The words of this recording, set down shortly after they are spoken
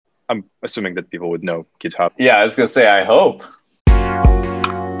I'm assuming that people would know GitHub. Yeah, I was gonna say, I hope.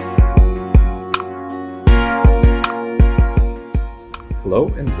 Hello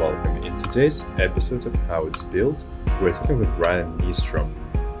and welcome. In today's episode of How It's Built, we're talking with Ryan Nystrom.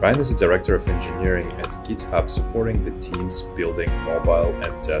 Ryan is the Director of Engineering at GitHub, supporting the teams building mobile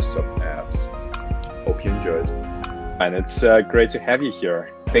and desktop apps. Hope you enjoyed. And it's great to have you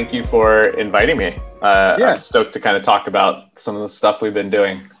here. Thank you for inviting me. I'm stoked to kind of talk about some of the stuff we've been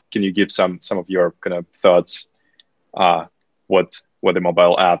doing. Can you give some of your kind of thoughts, what the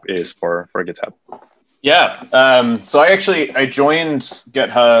mobile app is for GitHub? Yeah. So I joined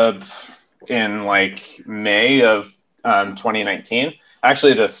GitHub in like May of 2019,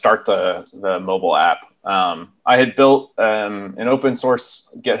 actually to start the mobile app. I had built an open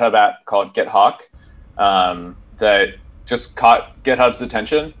source GitHub app called GitHawk that just caught GitHub's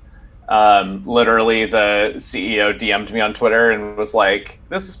attention. Literally, the CEO DM'd me on Twitter and was like,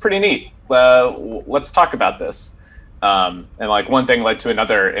 "This is pretty neat. Let's talk about this." And like one thing led to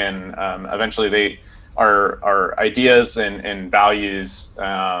another, and eventually our ideas and values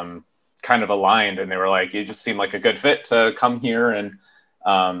kind of aligned, and they were like, "You just seem like a good fit to come here and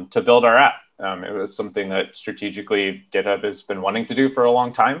to build our app." It was something that strategically GitHub has been wanting to do for a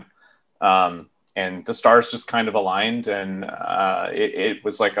long time. And the stars just kind of aligned, and it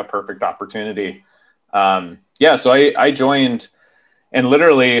was like a perfect opportunity. So I joined and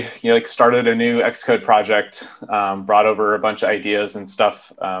literally, started a new Xcode project, brought over a bunch of ideas and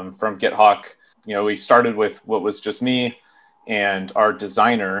stuff from GitHawk. We started with what was just me, and our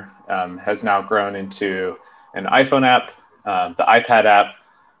designer has now grown into an iPhone app, the iPad app,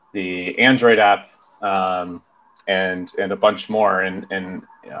 the Android app, and a bunch more. And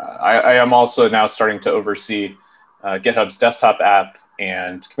I am also now starting to oversee GitHub's desktop app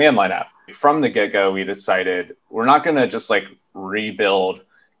and command line app. From the get-go, we decided we're not going to just like rebuild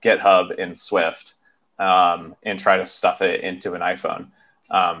GitHub in Swift and try to stuff it into an iPhone.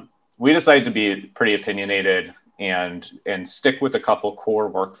 We decided to be pretty opinionated and stick with a couple core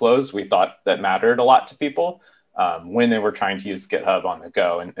workflows we thought that mattered a lot to people when they were trying to use GitHub on the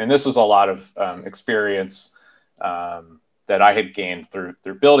go. And this was a lot of experience that I had gained through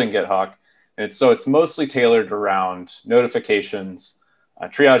building GitHawk. And so it's mostly tailored around notifications,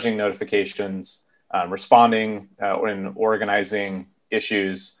 triaging notifications, responding and organizing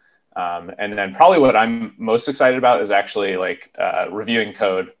issues. And then probably what I'm most excited about is actually like reviewing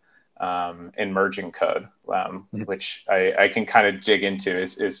code and merging code, which I can kind of dig into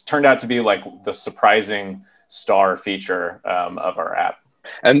is turned out to be like the surprising star feature of our app.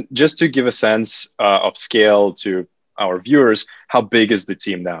 And just to give a sense of scale to our viewers, how big is the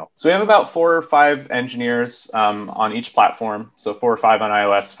team now? So we have about 4 or 5 engineers on each platform. So 4 or 5 on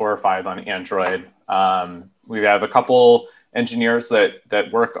iOS, 4 or 5 on Android. We have a couple engineers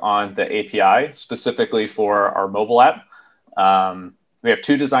that work on the API specifically for our mobile app. We have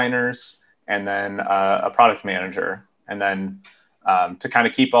 2 designers and then a product manager. And then to kind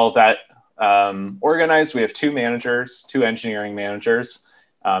of keep all of that organized, we have 2 managers, 2 engineering managers,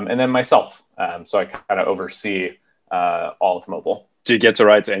 and then myself. So I kind of oversee all of mobile. Do you get to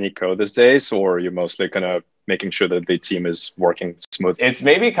write any code these days, or are you mostly kind of making sure that the team is working smooth? It's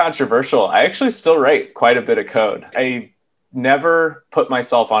maybe controversial. I actually still write quite a bit of code. I never put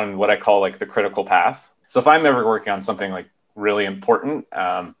myself on what I call like the critical path. So if I'm ever working on something like really important,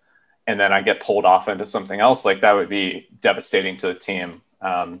 and then I get pulled off into something else, like that would be devastating to the team.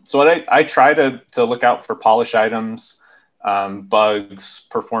 So what I try to look out for polish items, bugs,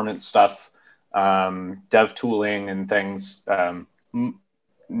 performance stuff, dev tooling and things.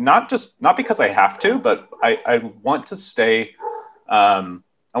 Not because I have to, but I want to stay. I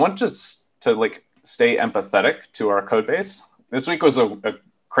want to like stay empathetic to our code base. This week was a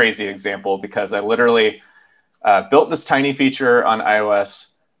crazy example because I literally built this tiny feature on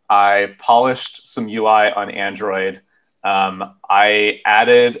iOS. I polished some UI on Android. I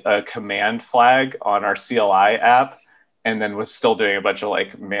added a command flag on our CLI app, and then was still doing a bunch of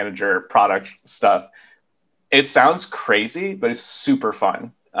like manager product stuff. It sounds crazy, but it's super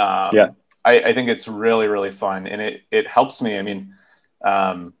fun. I think it's really, really fun, and it helps me. I mean,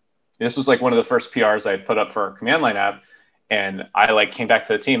 this was like one of the first PRs I had put up for our command line app, and I like came back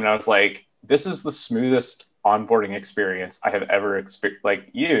to the team and I was like, this is the smoothest onboarding experience I have ever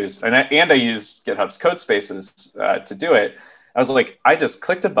used. And I used GitHub's code spaces to do it. I was like, I just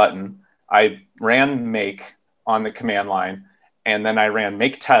clicked a button, I ran make on the command line, and then I ran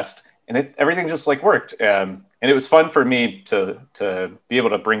make test, and everything just like worked. And it was fun for me to be able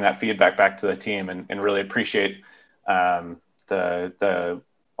to bring that feedback back to the team and really appreciate all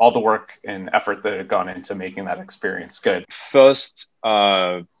the work and effort that had gone into making that experience good. First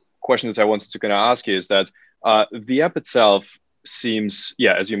question that I wanted to kind of ask you is that the app itself seems,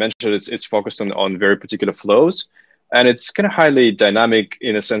 yeah, as you mentioned, it's focused on very particular flows, and it's kind of highly dynamic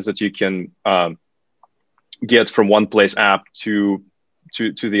in a sense that you can get from one place app to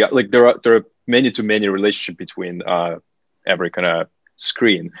the, like, there are many to many relationship between every kind of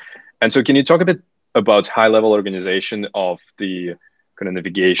screen. And so can you talk a bit about high level organization of the kind of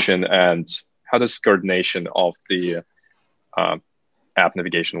navigation, and how does coordination of the app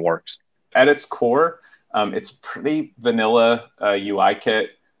navigation works? At its core, it's pretty vanilla UI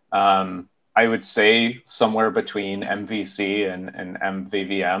kit. I would say somewhere between MVC and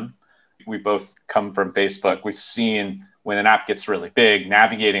MVVM. We both come from Facebook. We've seen when an app gets really big,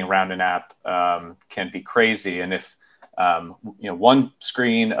 navigating around an app can be crazy. And if one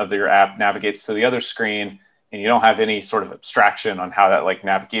screen of your app navigates to the other screen, and you don't have any sort of abstraction on how that like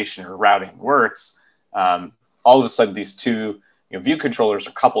navigation or routing works, all of a sudden these two view controllers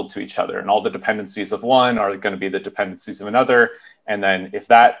are coupled to each other, and all the dependencies of one are going to be the dependencies of another. And then if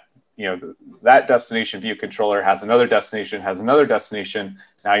that that destination view controller has another destination,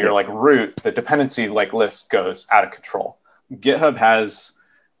 now you're like root, the dependency like list goes out of control. GitHub has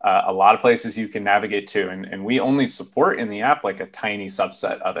a lot of places you can navigate to, and we only support in the app like a tiny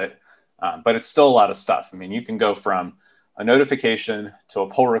subset of it, but it's still a lot of stuff. I mean, you can go from a notification to a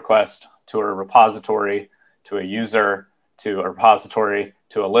pull request to a repository to a user to a repository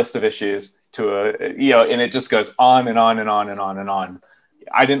to a list of issues to and it just goes on and on and on and on and on.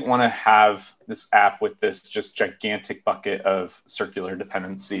 I didn't want to have this app with this just gigantic bucket of circular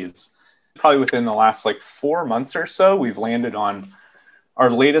dependencies. Probably within the last like 4 months or so, we've landed on our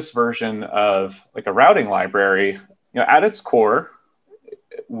latest version of like a routing library. At its core,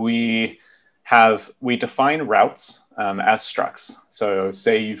 we define routes as structs. So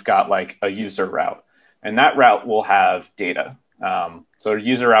say you've got like a user route, and that route will have data. So a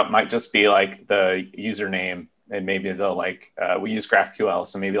user route might just be like the username, and maybe they'll we use GraphQL,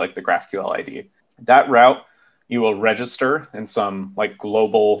 so maybe like the GraphQL ID. That route you will register in some like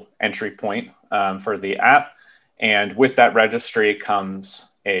global entry point for the app. And with that registry comes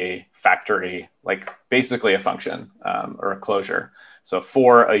a factory, like basically a function or a closure. So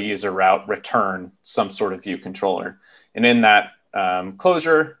for a user route, return some sort of view controller. And in that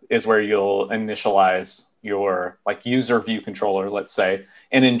closure is where you'll initialize your like user view controller, let's say,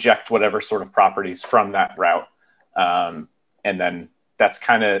 and inject whatever sort of properties from that route. And then that's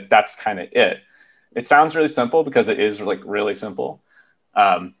kind of it. It sounds really simple because it is like really simple.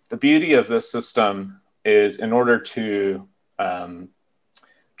 The beauty of this system is in order to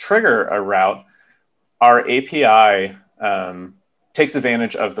trigger a route, our API takes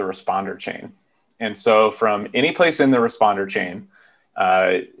advantage of the responder chain. And so from any place in the responder chain,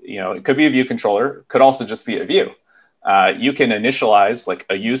 it could be a view controller, could also just be a view. You can initialize like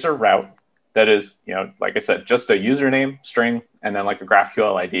a user route that is, like I said, just a username string, and then like a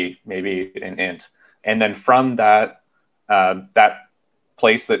GraphQL ID, maybe an int. And then from that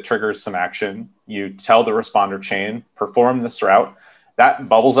place that triggers some action, you tell the responder chain, perform this route. That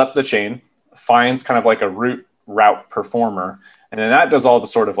bubbles up the chain, finds kind of like a route performer. And then that does all the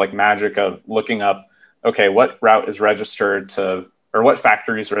sort of like magic of looking up, okay, what route is registered to, or what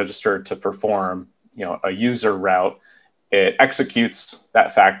factory is registered to perform, a user route. It executes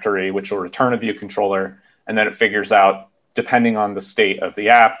that factory, which will return a view controller. And then it figures out, depending on the state of the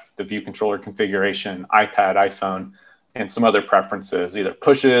app, the view controller configuration, iPad, iPhone, and some other preferences, either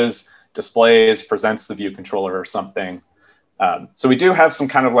pushes, displays, presents the view controller or something. So we do have some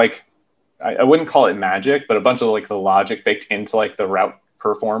kind of like, I wouldn't call it magic, but a bunch of like the logic baked into like the route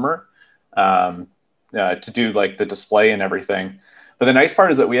performer to do like the display and everything. But the nice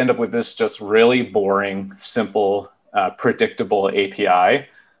part is that we end up with this just really boring, simple, predictable API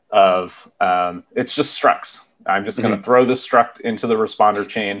of it's just structs. I'm just going to throw this struct into the responder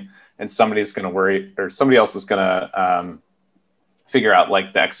chain, and somebody else is going to figure out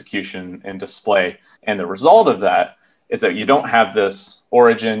like the execution and display. And the result of that is that you don't have this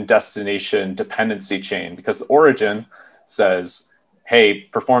origin destination dependency chain, because the origin says, hey,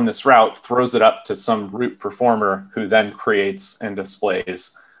 perform this route, throws it up to some root performer who then creates and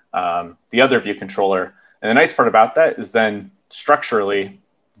displays the other view controller. And the nice part about that is then structurally,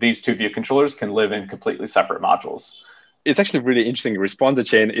 these two view controllers can live in completely separate modules. It's actually really interesting. Responder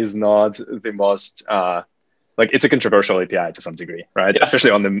chain is not the most, it's a controversial API to some degree, right? Yeah. Especially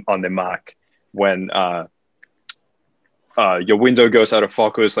on the Mac, when your window goes out of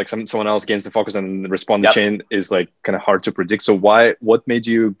focus, like someone else gains the focus, and the responder chain is like kind of hard to predict. So what made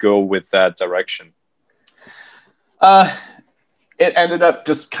you go with that direction? It ended up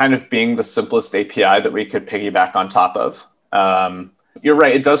just kind of being the simplest API that we could piggyback on top of. You're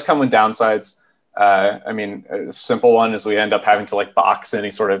right. It does come with downsides. I mean, a simple one is we end up having to like box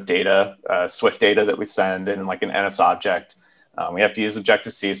any sort of data, Swift data that we send in like an NS object. We have to use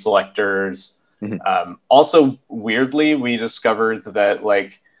Objective-C selectors. Also, weirdly, we discovered that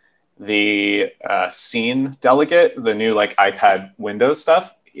like the scene delegate, the new like iPad Windows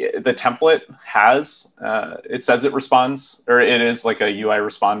stuff, the template has, it says it responds, or it is like a UI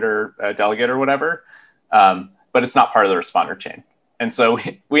responder delegate or whatever, but it's not part of the responder chain. And so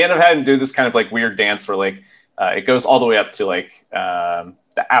we end up having to do this kind of like weird dance where like it goes all the way up to like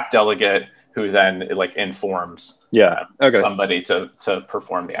the app delegate, who then like informs somebody to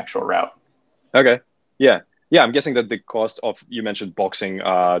perform the actual route. Okay. Yeah. I'm guessing that the cost of, you mentioned boxing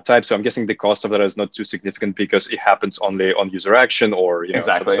type, so I'm guessing the cost of that is not too significant because it happens only on user action or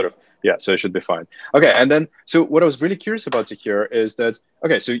exactly. some sort of, so it should be fine. Okay, and then so what I was really curious about to hear is that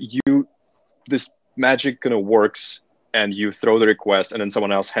so this magic kind of works, and you throw the request, and then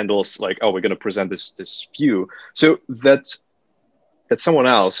someone else handles like, oh, we're going to present this view. So that someone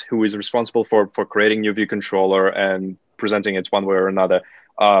else who is responsible for creating new view controller and presenting it one way or another,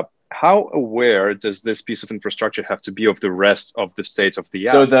 how aware does this piece of infrastructure have to be of the rest of the state of the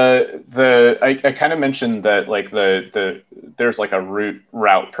app? So I kind of mentioned that like there's like a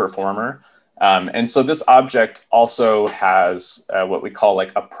route performer. And so this object also has what we call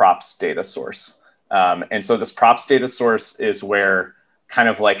like a props data source. And so this props data source is where kind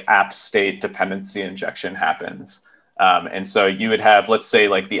of like app state dependency injection happens. And so you would have, let's say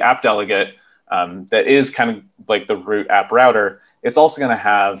like the app delegate that is kind of like the root app router. It's also going to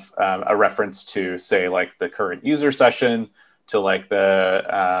have a reference to say like the current user session, to like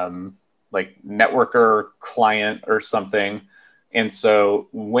the like networker client or something. And so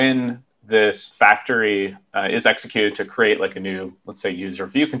when this factory is executed to create like a new, let's say, user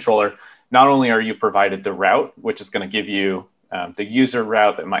view controller, not only are you provided the route, which is going to give you the user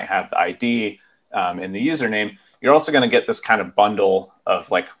route that might have the ID and the username, you're also going to get this kind of bundle of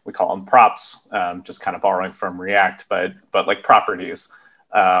like, we call them props, just kind of borrowing from React, but like properties,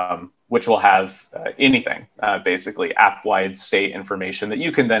 which will have anything, basically app-wide state information that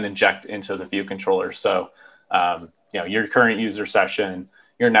you can then inject into the view controller. So, your current user session,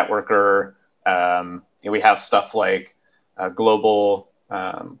 your networker, we have stuff like global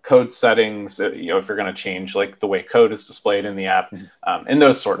code settings, if you're going to change like the way code is displayed in the app, and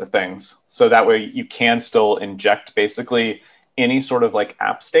those sort of things. So that way you can still inject basically any sort of like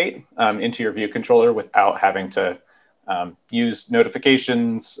app state into your view controller without having to use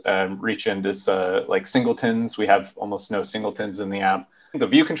notifications, reach into like singletons. We have almost no singletons in the app. The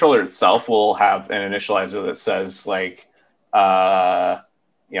view controller itself will have an initializer that says like,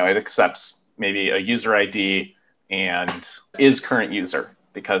 it accepts maybe a user ID and is current user,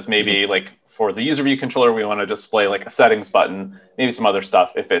 because maybe like for the user view controller, we want to display like a settings button, maybe some other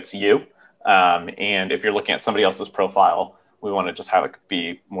stuff if it's you. And if you're looking at somebody else's profile, we want to just have it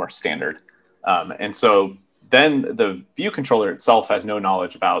be more standard. And so then the view controller itself has no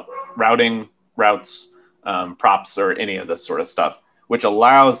knowledge about routing, routes, props, or any of this sort of stuff, which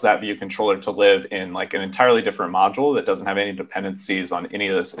allows that view controller to live in like an entirely different module that doesn't have any dependencies on any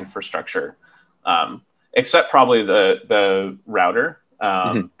of this infrastructure. Except probably the router,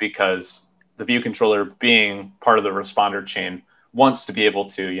 because the view controller, being part of the responder chain, wants to be able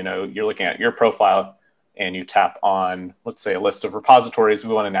to, you're looking at your profile and you tap on, let's say, a list of repositories.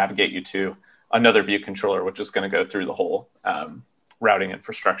 We want to navigate you to another view controller, which is going to go through the whole routing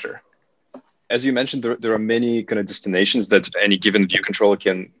infrastructure. As you mentioned, there are many kind of destinations that any given view controller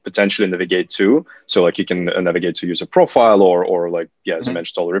can potentially navigate to. So like you can navigate to user profile or like, as you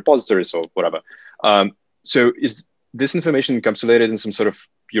mentioned, all the repositories or whatever. So is this information encapsulated in some sort of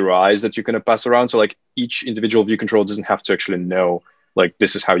URIs that you kind of pass around? So like each individual view controller doesn't have to actually know, like,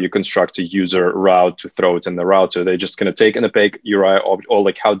 this is how you construct a user route to throw it in the router. They just kind of take an opaque URI, or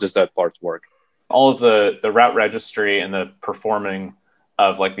like, how does that part work? All of the route registry and the performing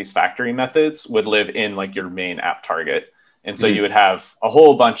of like these factory methods would live in like your main app target. And so you would have a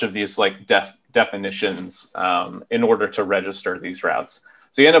whole bunch of these like definitions in order to register these routes.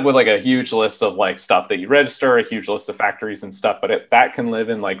 So you end up with like a huge list of like stuff that you register, a huge list of factories and stuff, but that can live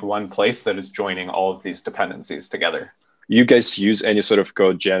in like one place that is joining all of these dependencies together. You guys use any sort of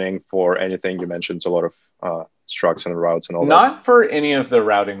code genning for anything? You mentioned a lot of structs and routes and all that. Not for any of the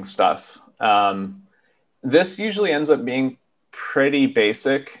routing stuff. This usually ends up being pretty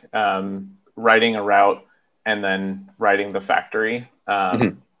basic, writing a route and then writing the factory.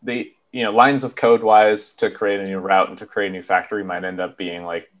 The lines of code wise to create a new route and to create a new factory might end up being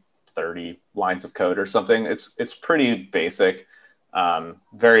like 30 lines of code or something. It's pretty basic.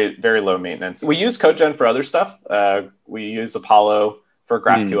 Very, very low maintenance. We use CodeGen for other stuff. We use Apollo for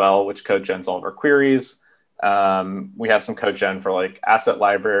GraphQL, which CodeGens all of our queries. We have some CodeGen for like asset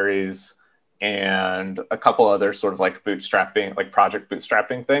libraries and a couple other sort of like bootstrapping, like project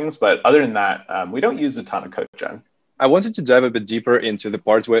bootstrapping things. But other than that, we don't use a ton of CodeGen. I wanted to dive a bit deeper into the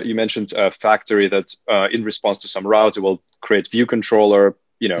part where you mentioned a factory that in response to some routes, it will create view controller,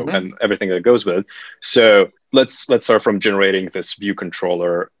 and everything that goes with it. So let's start from generating this view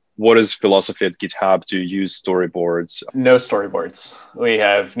controller. What is philosophy at GitHub? Do you use storyboards? No storyboards. We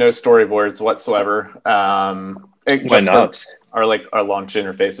have no storyboards whatsoever. Why not? Our launch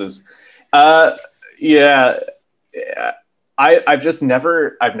interfaces. Yeah. I've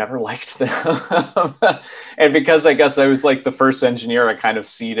never liked them. And because I guess I was like the first engineer, I kind of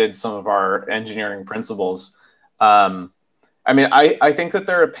seeded some of our engineering principles. I mean, I think that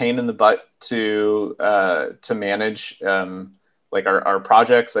they're a pain in the butt to manage, like our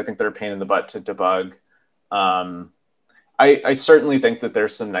projects. I think they're a pain in the butt to debug. I certainly think that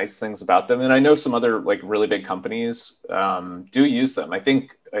there's some nice things about them. And I know some other like really big companies do use them. I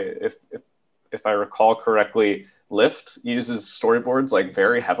think if I recall correctly, Lyft uses storyboards like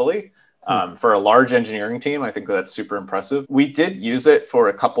very heavily. For a large engineering team, I think that's super impressive. We did use it for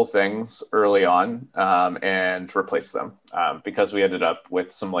a couple things early on and replaced them because we ended up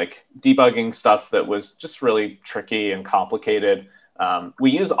with some like debugging stuff that was just really tricky and complicated.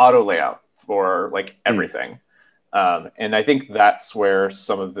 We use auto layout for like everything. And I think that's where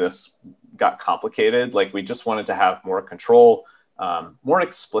some of this got complicated. Like we just wanted to have more control, more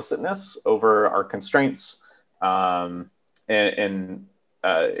explicitness over our constraints, and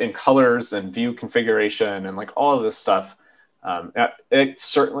in colors and view configuration and like all of this stuff. It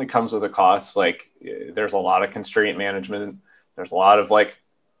certainly comes with a cost. Like there's a lot of constraint management. There's a lot of like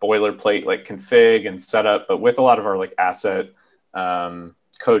boilerplate, like config and setup, but with a lot of our like asset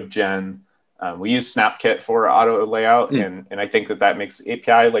code gen, we use SnapKit for auto layout. And I think that makes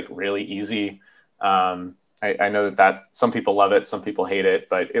API like really easy. I know that some people love it, some people hate it,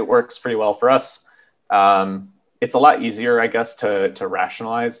 but it works pretty well for us. It's a lot easier, I guess, to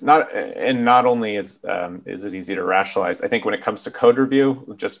rationalize. Not only is it easy to rationalize, I think when it comes to code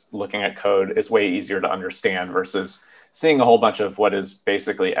review, just looking at code is way easier to understand versus seeing a whole bunch of what is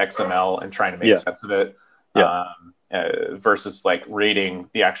basically XML and trying to make sense of it, versus like reading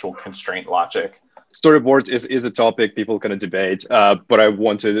the actual constraint logic. Storyboards is a topic people kind of debate, but I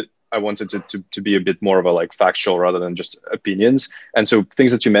wanted it to be a bit more of a like factual rather than just opinions. And so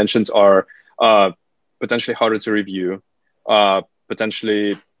things that you mentioned are potentially harder to review,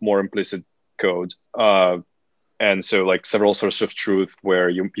 potentially more implicit code. And so like several sources of truth where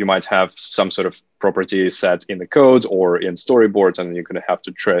you might have some sort of property set in the code or in storyboards, and you're going to have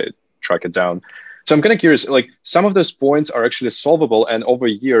to track it down. So I'm kind of curious, like some of those points are actually solvable. And over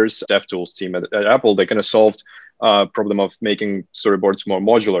years, DevTools team at Apple, they kind of solved problem of making storyboards more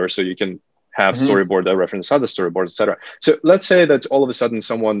modular. So you can have storyboard that reference other storyboards, et cetera. So let's say that all of a sudden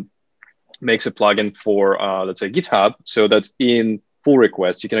someone makes a plugin for, let's say, GitHub, so that in pull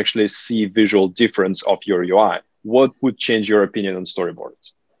requests, you can actually see visual difference of your UI. What would change your opinion on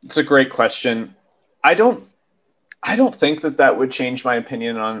storyboards? It's a great question. I don't think that would change my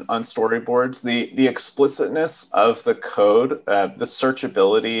opinion on storyboards. The explicitness of the code, the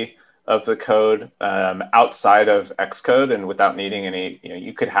searchability of the code outside of Xcode and without needing any,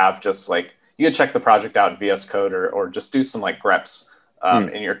 you could have just like, you could check the project out in VS Code or just do some like greps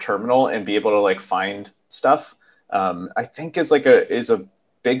in your terminal and be able to like find stuff. I think is a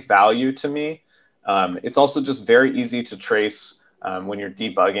big value to me. It's also just very easy to trace when you're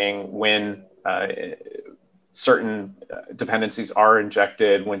debugging, when certain dependencies are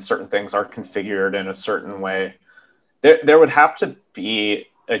injected, when certain things are configured in a certain way. There would have to be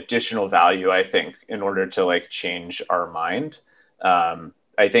additional value, I think, in order to like change our mind.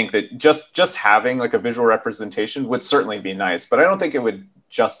 I think that just having like a visual representation would certainly be nice, but I don't think it would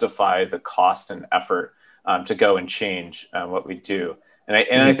justify the cost and effort to go and change what we do. And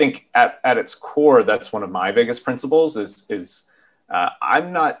I think at its core, that's one of my biggest principles is I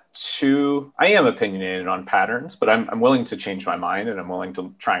am opinionated on patterns, but I'm willing to change my mind and I'm willing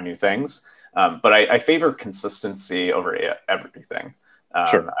to try new things. But I favor consistency over everything.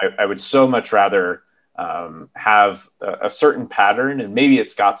 Sure. I would so much rather have a certain pattern, and maybe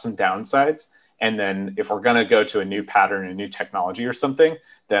it's got some downsides. And then if we're going to go to a new pattern, a new technology or something,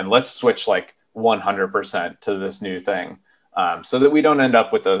 then let's switch like 100% to this new thing, so that we don't end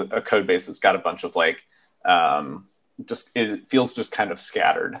up with a code base that's got a bunch of like, it feels just kind of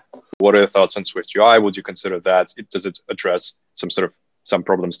scattered. What are your thoughts on Swift UI? Would you consider that? Does it address some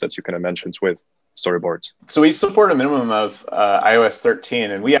problems that you kind of mentioned with storyboards? So we support a minimum of iOS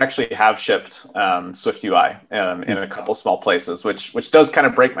 13, and we actually have shipped Swift UI in a couple small places, which does kind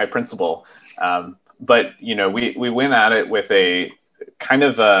of break my principle. But we went at it with a kind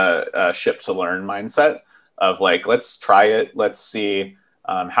of a ship to learn mindset of like, let's try it, let's see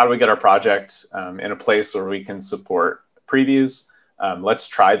how do we get our project in a place where we can support previews. Let's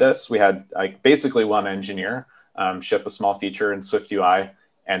try this. We had like basically one engineer ship a small feature in Swift UI,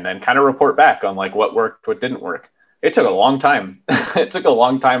 and then kind of report back on like what worked, what didn't work. It took a long time. It took a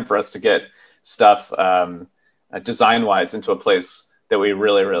long time for us to get stuff design-wise into a place that we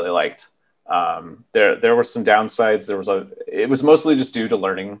really, really liked. There were some downsides. It was mostly just due to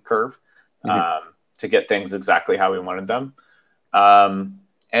learning curve to get things exactly how we wanted them.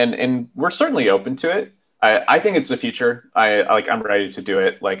 And we're certainly open to it. I think it's the future. I'm ready to do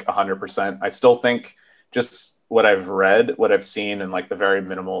it like 100%. I still think just what I've read, what I've seen, and like the very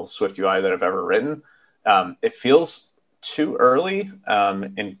minimal Swift UI that I've ever written, it feels too early.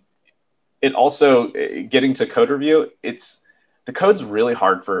 And it also, getting to code review, the code's really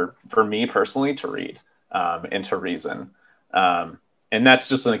hard for me personally to read and to reason. And that's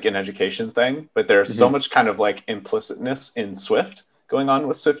just like an education thing, but there's so much kind of like implicitness in Swift going on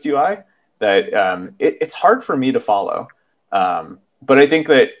with Swift UI that it's hard for me to follow. But I think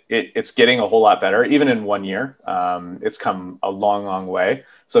that it's getting a whole lot better, even in 1 year. It's come a long, long way.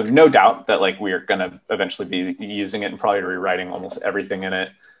 So no doubt that like we're going to eventually be using it and probably rewriting almost everything in it.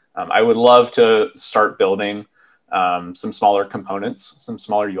 I would love to start building some smaller components, some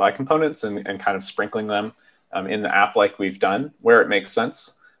smaller UI components, and kind of sprinkling them in the app like we've done where it makes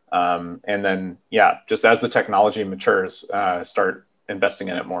sense. And then, just as the technology matures, start investing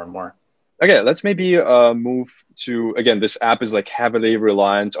in it more and more. Okay, let's maybe move to, again, this app is like heavily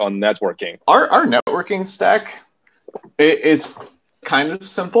reliant on networking. Our networking stack is kind of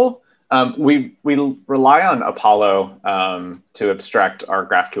simple. We rely on Apollo to abstract our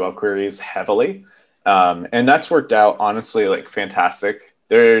GraphQL queries heavily. And that's worked out, honestly, like fantastic.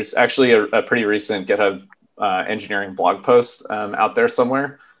 There's actually a pretty recent GitHub engineering blog post out there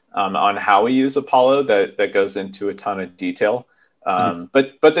somewhere on how we use Apollo that goes into a ton of detail.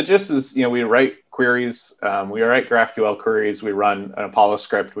 But the gist is, we write queries, we write GraphQL queries, we run an Apollo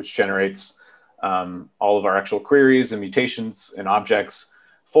script, which generates all of our actual queries and mutations and objects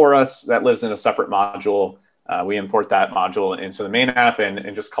for us. That lives in a separate module. We import that module into the main app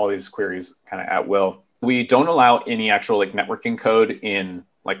and just call these queries kind of at will. We don't allow any actual like networking code in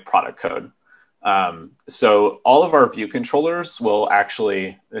like product code. So all of our view controllers will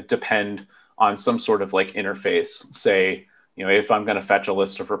actually depend on some sort of like interface. Say, if I'm going to fetch a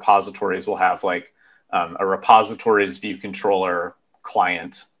list of repositories, we'll have like a repositories view controller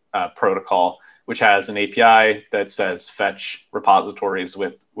client protocol, which has an API that says fetch repositories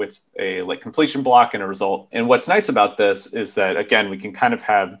with a like completion block and a result. And what's nice about this is that, again, we can kind of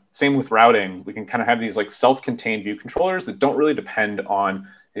have, same with routing, we can kind of have these like self-contained view controllers that don't really depend on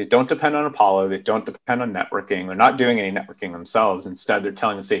Apollo, they don't depend on networking, they're not doing any networking themselves. Instead, they're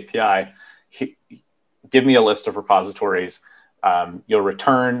telling this API, give me a list of repositories. You'll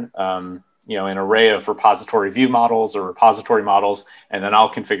return an array of repository view models or repository models, and then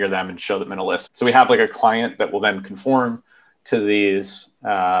I'll configure them and show them in a list. So we have like a client that will then conform to these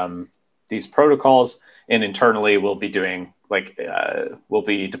protocols, and internally we'll be doing we'll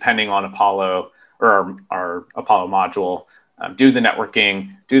be depending on Apollo or our Apollo module, do the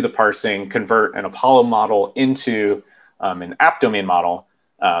networking, do the parsing, convert an Apollo model into an app domain model.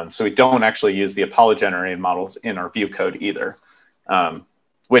 So we don't actually use the Apollo generated models in our view code either.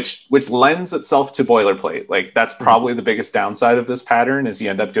 Which lends itself to boilerplate. Like that's probably the biggest downside of this pattern is you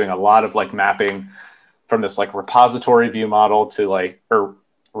end up doing a lot of like mapping from this like repository view model to or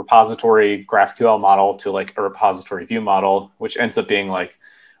repository GraphQL model to like a repository view model, which ends up being like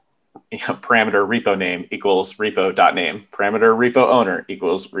parameter repo name equals repo.name, parameter repo owner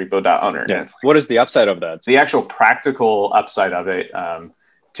equals repo.owner. Yeah. What is the upside of that? The actual practical upside of it,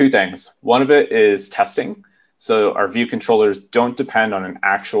 two things. One of it is testing. So our view controllers don't depend on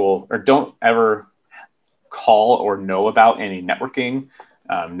don't ever call or know about any networking,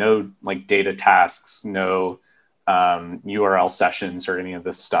 no like data tasks, no URL sessions or any of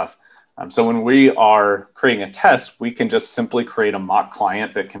this stuff. So when we are creating a test, we can just simply create a mock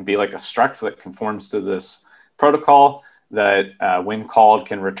client that can be like a struct that conforms to this protocol that when called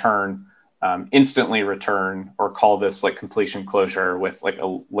can instantly return or call this like completion closure with like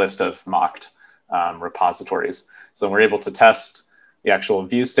a list of mocked repositories. So we're able to test the actual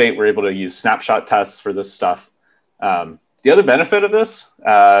view state. We're able to use snapshot tests for this stuff. The other benefit of this,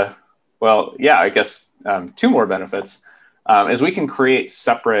 two more benefits, is we can create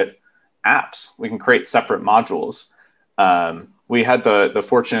separate apps. We can create separate modules. We had the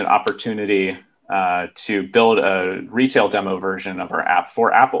fortunate opportunity to build a retail demo version of our app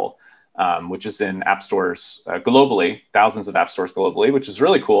for Apple, which is in app stores globally, thousands of app stores globally, which is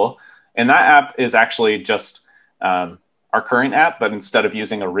really cool. And that app is actually just our current app, but instead of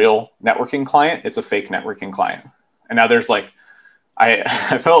using a real networking client, it's a fake networking client. And now there's like,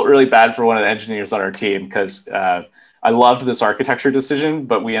 I felt really bad for one of the engineers on our team because I loved this architecture decision,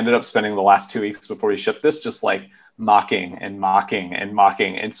 but we ended up spending the last 2 weeks before we shipped this just like mocking and mocking and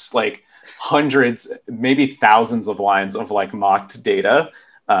mocking. It's like hundreds, maybe thousands of lines of like mocked data.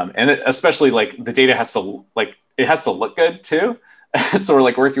 And especially like the data has to look good too. So we're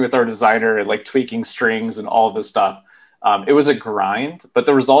like working with our designer and like tweaking strings and all of this stuff. It was a grind, but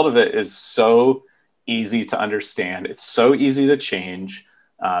the result of it is so easy to understand. It's so easy to change.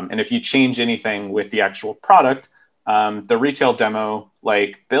 And if you change anything with the actual product, the retail demo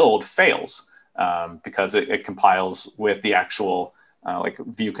like build fails because it compiles with the actual like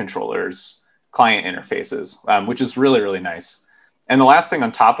view controllers, client interfaces, which is really, really nice. And the last thing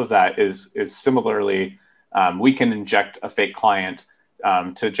on top of that is similarly, we can inject a fake client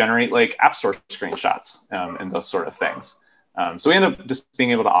to generate like app store screenshots and those sort of things. So we end up just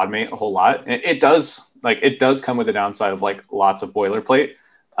being able to automate a whole lot. It does come with a downside of like lots of boilerplate,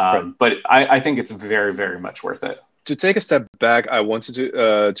 Right. but I think it's very, very much worth it. To take a step back, I wanted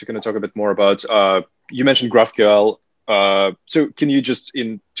to kind of talk a bit more about, you mentioned GraphQL. So can you just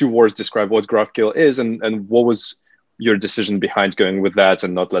in 2 words describe what GraphQL is and what was your decision behind going with that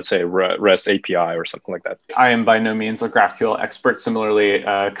and not, let's say, REST API or something like that? I am by no means a GraphQL expert. Similarly,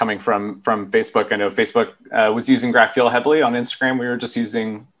 coming from Facebook, I know Facebook was using GraphQL heavily. On Instagram, we were just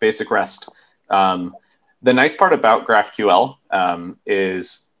using basic REST. The nice part about GraphQL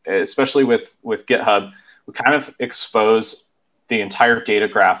is, especially with GitHub, we kind of expose the entire data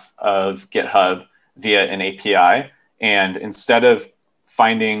graph of GitHub via an API. And instead of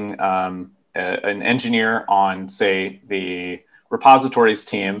finding an engineer on, say, the repositories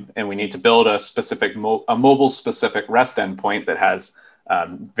team, and we need to build a specific mobile-specific REST endpoint that has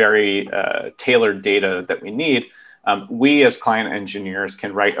very tailored data that we need, we as client engineers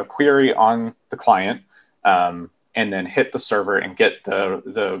can write a query on the client and then hit the server and get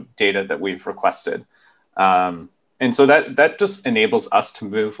the data that we've requested. And so that just enables us to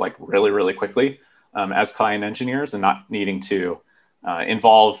move like really, really quickly as client engineers and not needing to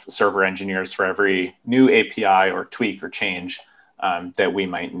involve server engineers for every new API or tweak or change that we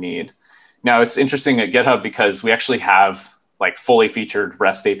might need. Now, it's interesting at GitHub because we actually have like fully featured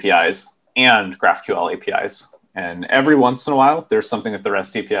REST APIs and GraphQL APIs. And every once in a while, there's something that the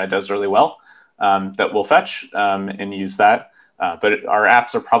REST API does really well that we'll fetch and use that. But our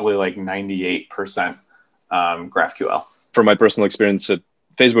apps are probably like 98% GraphQL. From my personal experience at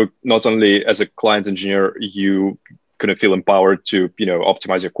Facebook, not only as a client engineer, you kind of feel empowered to,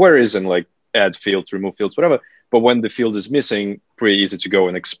 optimize your queries and like add fields, remove fields, whatever. But when the field is missing, pretty easy to go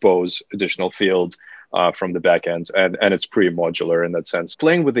and expose additional fields from the backend. And it's pretty modular in that sense.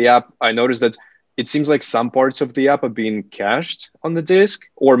 Playing with the app, I noticed that it seems like some parts of the app are being cached on the disk,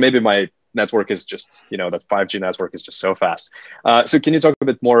 or maybe my network is just, that 5G network is just so fast. So can you talk a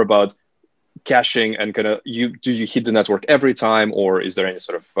bit more about caching and kind of do you hit the network every time, or is there any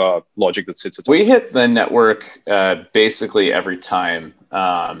sort of logic that sits at We hit the network basically every time.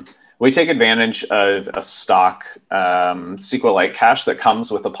 We take advantage of a stock SQLite cache that comes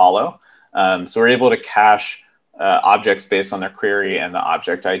with Apollo. So we're able to cache objects based on their query and the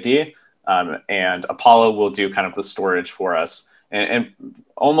object ID. And Apollo will do kind of the storage for us. And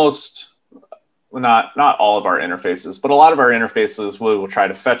almost, well, not all of our interfaces, but a lot of our interfaces will try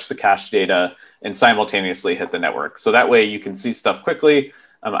to fetch the cache data and simultaneously hit the network. So that way you can see stuff quickly.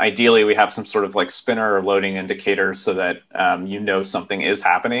 Ideally, we have some sort of like spinner or loading indicator so that something is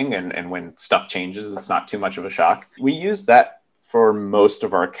happening, and when stuff changes, it's not too much of a shock. We use that for most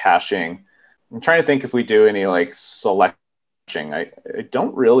of our caching. I'm trying to think if we do any like selecting. I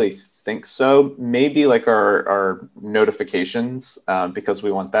don't really think so. Maybe like our notifications because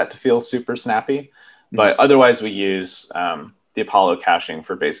we want that to feel super snappy. But otherwise, we use the Apollo caching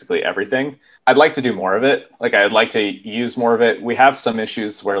for basically everything. I'd like to do more of it. Like I'd like to use more of it. We have some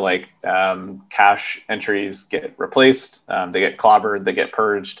issues where like cache entries get replaced, they get clobbered, they get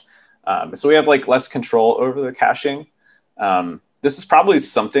purged. So we have like less control over the caching. This is probably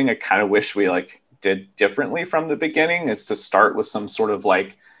something I kind of wish we like did differently from the beginning, is to start with some sort of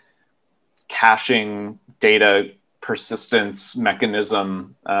like caching data persistence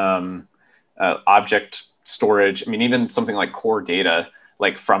mechanism, object storage. I mean, even something like core data,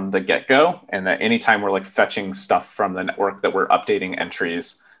 like from the get-go, and that anytime we're like fetching stuff from the network that we're updating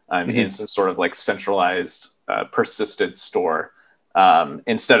entries, in some sort of like centralized persisted store,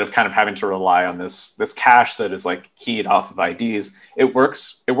 instead of kind of having to rely on this cache that is like keyed off of IDs. It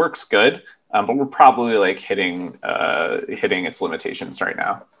works good, but we're probably like hitting its limitations right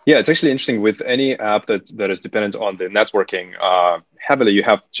now. Yeah, it's actually interesting with any app that is dependent on the networking heavily. You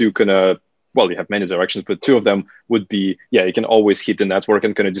have two you have many directions, but two of them would be, you can always hit the network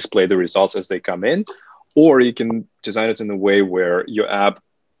and kind of display the results as they come in, or you can design it in a way where your app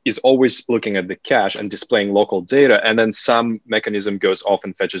is always looking at the cache and displaying local data, and then some mechanism goes off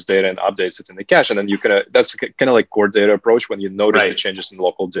and fetches data and updates it in the cache, and then that's kind of like core data approach when you notice the changes in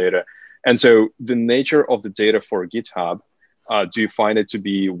local data. And so the nature of the data for GitHub, do you find it to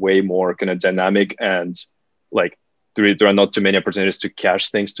be way more kind of dynamic, and like there are not too many opportunities to cache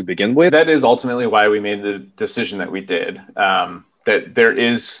things to begin with? That is ultimately why we made the decision that we did. That there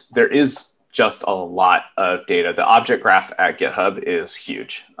is just a lot of data. The object graph at GitHub is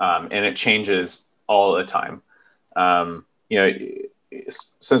huge, and it changes all the time.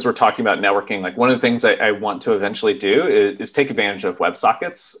 Since we're talking about networking, like one of the things I want to eventually do is take advantage of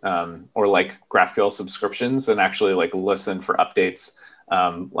WebSockets or like GraphQL subscriptions and actually like listen for updates,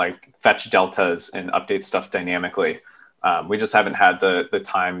 like fetch deltas and update stuff dynamically. We just haven't had the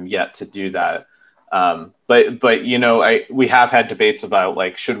time yet to do that. But we have had debates about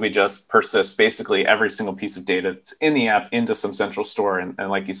like, should we just persist basically every single piece of data that's in the app into some central store, and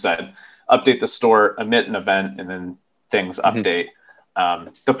like you said, update the store, emit an event, and then things update.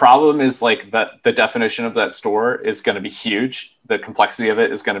 The problem is like that the definition of that store is going to be huge. The complexity of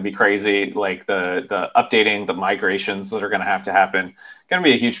it is going to be crazy. Like the updating, the migrations that are going to happen, going to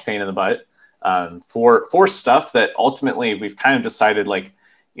be a huge pain in the butt for stuff that ultimately we've kind of decided like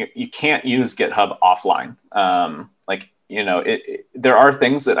you can't use GitHub offline. There are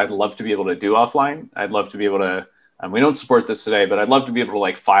things that I'd love to be able to do offline. I'd love to be able to. We don't support this today, but I'd love to be able to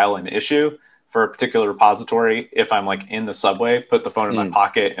like file an issue for a particular repository if I'm like in the subway, put the phone in my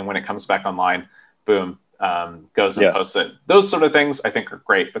pocket, and when it comes back online, boom, goes and posts it. Those sort of things I think are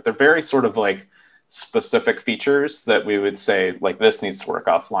great, but they're very sort of like specific features that we would say like this needs to work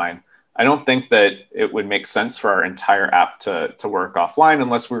offline. I don't think that it would make sense for our entire app to work offline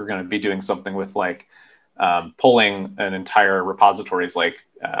unless we were going to be doing something with like pulling an entire repository's like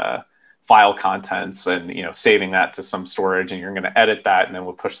file contents and saving that to some storage, and you're going to edit that and then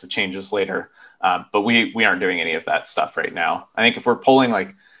we'll push the changes later. But we aren't doing any of that stuff right now. I think if we're pulling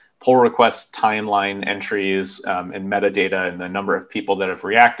like pull request timeline entries and metadata and the number of people that have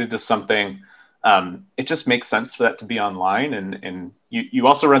reacted to something, it just makes sense for that to be online. And you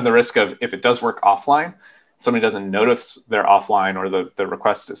also run the risk of, if it does work offline, somebody doesn't notice they're offline or the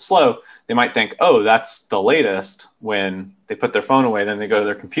request is slow, they might think, oh, that's the latest. When they put their phone away, then they go to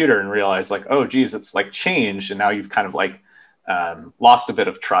their computer and realize like, oh, geez, it's like changed. And now you've kind of like lost a bit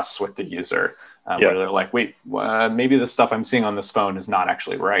of trust with the user. Where they're like, wait, maybe the stuff I'm seeing on this phone is not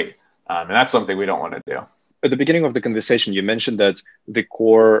actually right. And that's something we don't want to do. At the beginning of the conversation, you mentioned that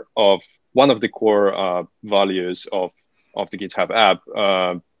one of the core values of the GitHub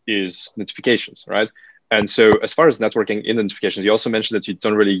app is notifications, right? And so as far as networking in notifications, you also mentioned that you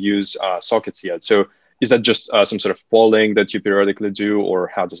don't really use sockets yet. So is that just some sort of polling that you periodically do, or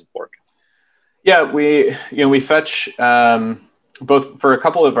how does it work? Yeah, we fetch both for a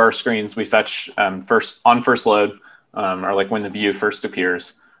couple of our screens. We fetch first load, or like when the view first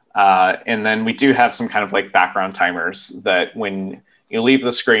appears. And then we do have some kind of like background timers that when you leave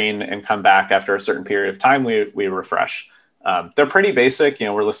the screen and come back after a certain period of time, we refresh. They're pretty basic.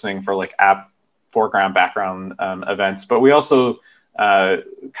 We're listening for like app foreground, background events, but we also kind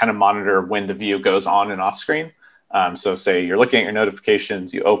of monitor when the view goes on and off screen. So say you're looking at your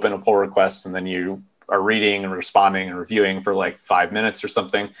notifications, you open a pull request, and then you are reading and responding and reviewing for like 5 minutes or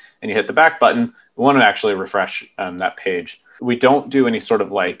something, and you hit the back button, we want to actually refresh that page. We don't do any sort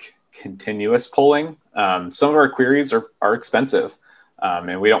of like continuous polling. Some of our queries are expensive,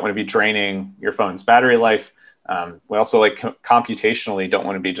 and we don't want to be draining your phone's battery life. We also like computationally don't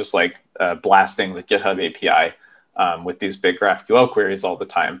want to be just like blasting the GitHub API with these big GraphQL queries all the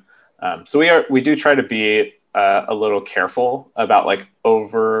time. So we do try to be a little careful about like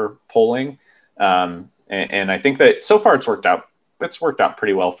over polling. And I think that so far it's worked out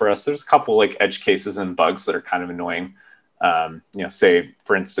pretty well for us. There's a couple like edge cases and bugs that are kind of annoying. Say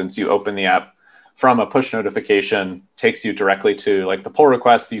for instance, you open the app from a push notification, takes you directly to like the pull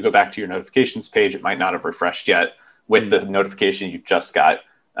request. You go back to your notifications page. It might not have refreshed yet with the notification you just got.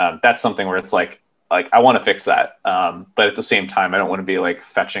 That's something where it's like I want to fix that. But at the same time, I don't want to be like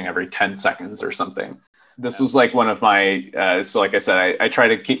fetching every 10 seconds or something. This was like one of my, so like I said, I try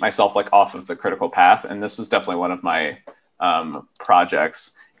to keep myself like off of the critical path. And this was definitely one of my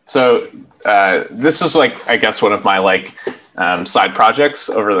projects. So this is like, I guess, one of my like side projects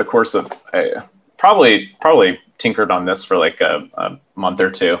over the course of probably tinkered on this for like a month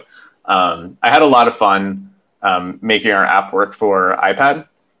or two. I had a lot of fun making our app work for iPad.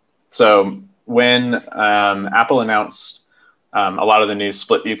 So when Apple announced a lot of the new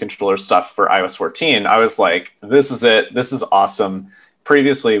split view controller stuff for iOS 14, I was like, this is it. This is awesome.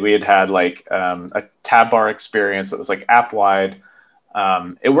 Previously, we had like a tab bar experience that was like app wide.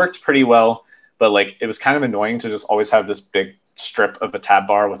 It worked pretty well, but like it was kind of annoying to just always have this big strip of a tab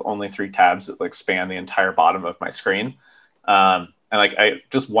bar with only 3 tabs that like span the entire bottom of my screen. And like I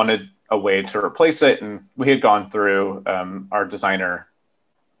just wanted a way to replace it. And we had gone through, our designer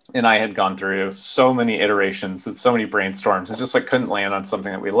and I had gone through so many iterations and so many brainstorms and just like couldn't land on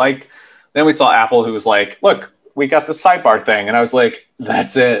something that we liked. Then we saw Apple, who was like, look, we got the sidebar thing. And I was like,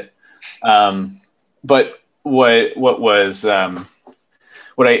 that's it. But what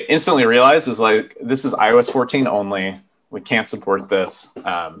I instantly realized is like, this is iOS 14 only. We can't support this,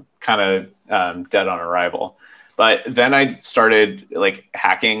 kind of dead on arrival. But then I started like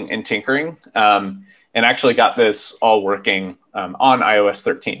hacking and tinkering and actually got this all working on iOS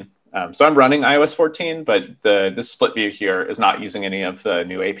 13. So I'm running iOS 14, but this split view here is not using any of the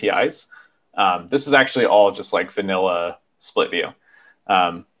new APIs. This is actually all just like vanilla split view.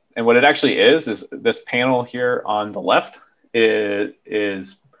 And what it actually is this panel here on the left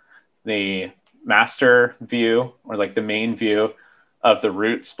is the master view, or like the main view of the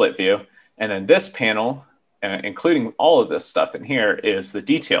root split view. And then this panel, including all of this stuff in here, is the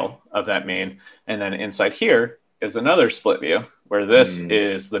detail of that main. And then inside here is another split view where this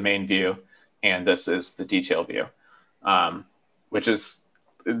is the main view and this is the detail view,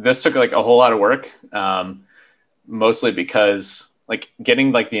 this took like a whole lot of work, mostly because like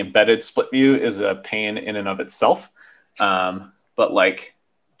getting like the embedded split view is a pain in and of itself. But like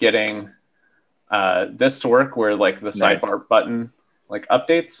getting this to work where like the sidebar button like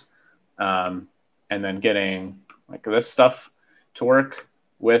updates, and then getting like this stuff to work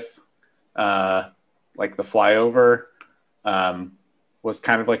with like the flyover was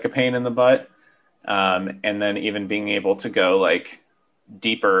kind of like a pain in the butt. And then even being able to go like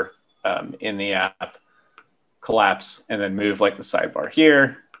deeper in the app, collapse, and then move like the sidebar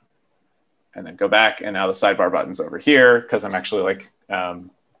here, and then go back, and now the sidebar button's over here because I'm actually like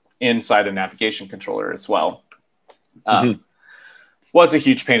inside a navigation controller as well. Was a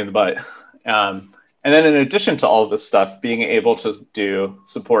huge pain in the butt. And then in addition to all of this stuff, being able to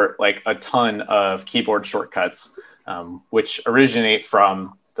support like a ton of keyboard shortcuts, which originate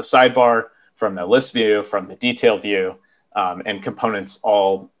from the sidebar, from the list view, from the detail view, and components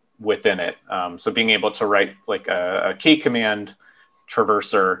all within it. So being able to write like a key command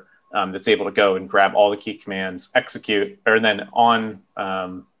traverser that's able to go and grab all the key commands, execute, or then on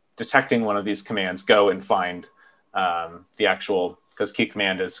detecting one of these commands, go and find the actual, because key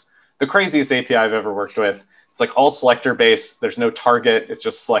command is the craziest API I've ever worked with. It's like all selector based. There's no target. It's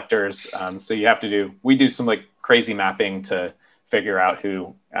just selectors. So you have to we do some like crazy mapping to figure out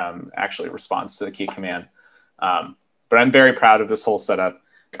who actually responds to the key command. But I'm very proud of this whole setup.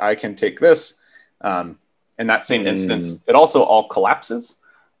 I can take this in that same instance. It also all collapses.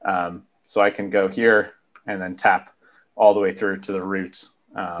 So I can go here and then tap all the way through to the root.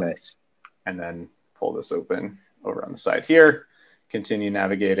 Nice. And then pull this open over on the side here, continue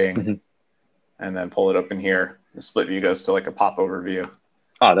navigating, and then pull it open here. The split view goes to like a pop over view.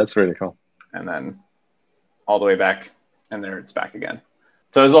 Oh, that's really cool. And then all the way back, and there it's back again.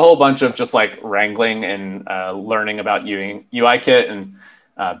 So there's a whole bunch of just like wrangling and learning about UIKit and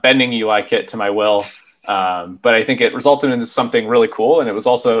bending UIKit to my will. But I think it resulted into something really cool. And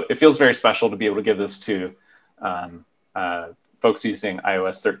it feels very special to be able to give this to folks using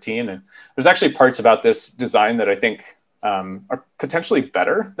iOS 13. And there's actually parts about this design that I think are potentially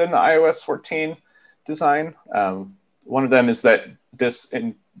better than the iOS 14 design. One of them is that this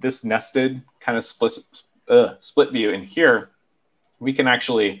nested kind of split view in here, we can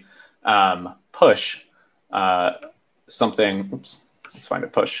actually push something. Oops, let's find a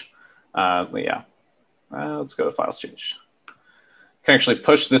push. Let's go to files change. Can actually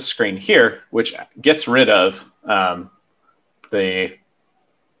push this screen here, which gets rid of the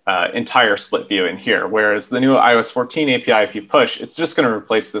entire split view in here. Whereas the new iOS 14 API, if you push, it's just going to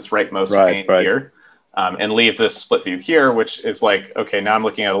replace this rightmost pane here and leave this split view here, which is like, okay, now I'm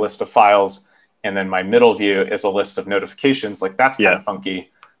looking at a list of files, and then my middle view is a list of notifications. Like that's kind of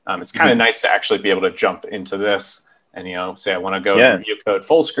funky. It's kind of nice to actually be able to jump into this and, say I want to go to view code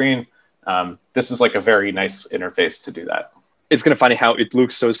full screen. This is like a very nice interface to do that. it's kind of funny how it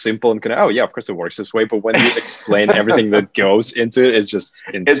looks so simple and kind of, oh yeah, of course it works this way. But when you explain everything that goes into it, it's just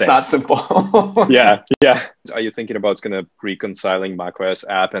insane. It's not simple. Yeah. Are you thinking about kind of reconciling macOS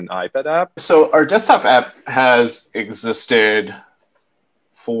app and iPad app? So our desktop app has existed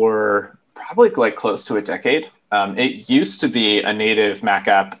for probably like close to a decade. It used to be a native Mac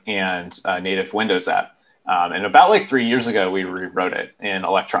app and a native Windows app. And about like 3 years ago, we rewrote it in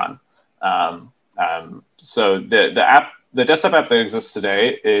Electron. So the desktop app that exists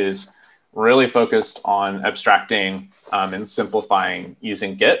today is really focused on abstracting and simplifying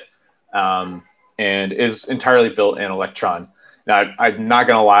using Git, and is entirely built in Electron. Now, I'm not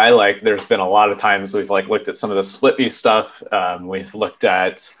gonna lie, like there's been a lot of times we've like looked at some of the split view stuff. We've looked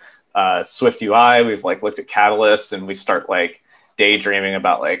at Swift UI, we've like looked at Catalyst, and we start like daydreaming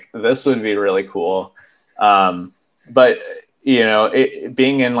about like, this would be really cool. But you know,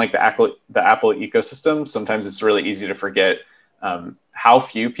 being in like the Apple ecosystem, sometimes it's really easy to forget how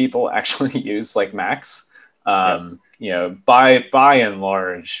few people actually use like Macs. You know, by and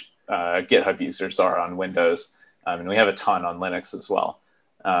large, GitHub users are on Windows, and we have a ton on Linux as well.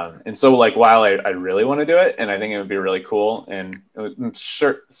 And so, like, while I really want to do it, and I think it would be really cool, and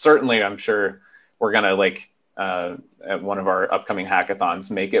certainly I'm sure we're gonna like at one of our upcoming hackathons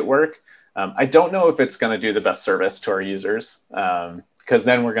make it work. I don't know if it's going to do the best service to our users, because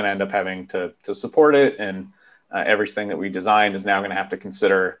then we're going to end up having to support it, and everything that we designed is now going to have to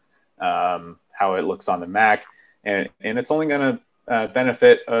consider how it looks on the Mac, and it's only going to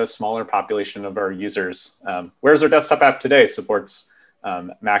benefit a smaller population of our users. Whereas our desktop app today supports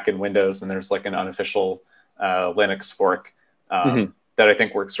Mac and Windows, and there's like an unofficial Linux fork that I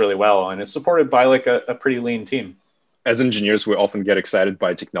think works really well, and it's supported by like a pretty lean team. As engineers, we often get excited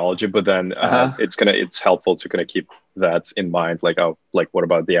by technology, but then it's helpful to kind of keep that in mind. Like, oh, like what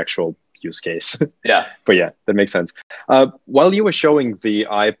about the actual use case? Yeah. But yeah, that makes sense. While you were showing the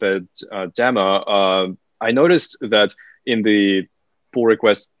iPad demo, I noticed that in the pull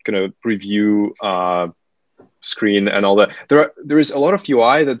request kind of preview screen and all that, there is a lot of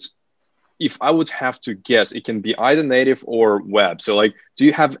UI that's, if I would have to guess, it can be either native or web. So like, do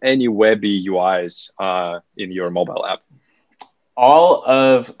you have any webby UIs in your mobile app? All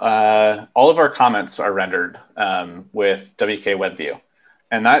of our comments are rendered with WK WebView,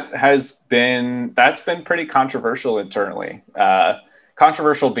 and that's been pretty controversial internally.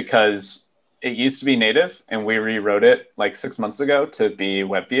 Controversial because it used to be native, and we rewrote it like 6 months ago to be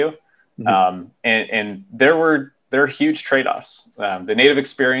WebView, and there are huge trade-offs. The native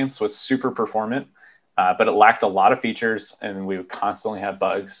experience was super performant, but it lacked a lot of features, and we would constantly have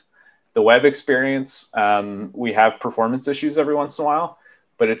bugs. The web experience, we have performance issues every once in a while,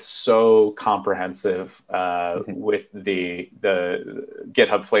 but it's so comprehensive with the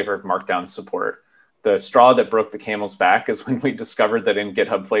GitHub flavored Markdown support. The straw that broke the camel's back is when we discovered that in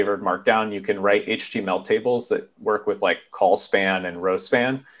GitHub flavored Markdown, you can write HTML tables that work with like call span and row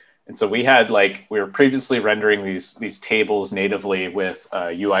span. And so we were previously rendering these tables natively with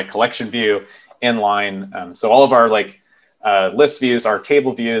UI collection view inline. So all of our list views are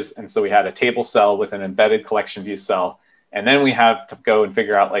table views. And so we had a table cell with an embedded collection view cell. And then we have to go and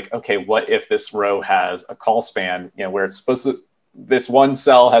figure out like, okay, what if this row has a call span, you know, where it's supposed to, this one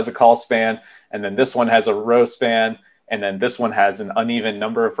cell has a call span, and then this one has a row span, and then this one has an uneven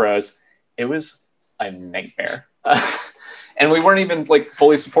number of rows. It was a nightmare. And we weren't even like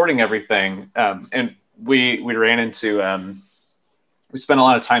fully supporting everything. And we ran into, we spent a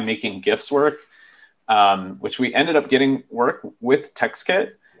lot of time making GIFs work, which we ended up getting work with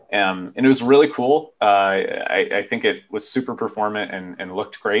TextKit. And it was really cool. I think it was super performant and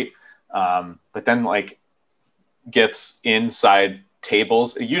looked great. But then like GIFs inside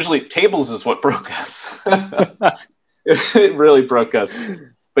tables, usually tables is what broke us. It really broke us.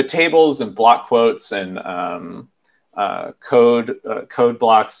 But tables and block quotes and code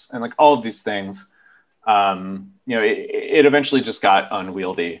blocks and like all of these things, you know, it eventually just got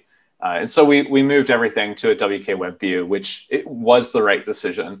unwieldy. And so we moved everything to a WK WebView, which it was the right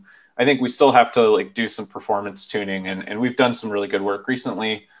decision. I think we still have to like do some performance tuning, and we've done some really good work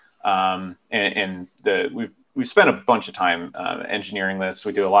recently. We've spent a bunch of time engineering this.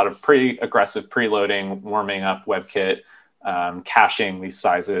 We do a lot of pretty aggressive preloading, warming up WebKit, caching these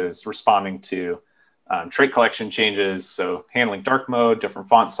sizes, responding to trait collection changes, so handling dark mode, different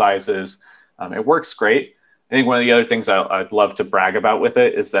font sizes. It works great. I think one of the other things I'd love to brag about with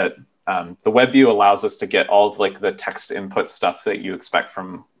it is that the WebView allows us to get all of like the text input stuff that you expect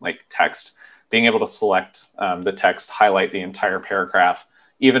from like text, being able to select the text, highlight the entire paragraph,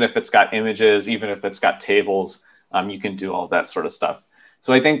 even if it's got images, even if it's got tables, you can do all that sort of stuff.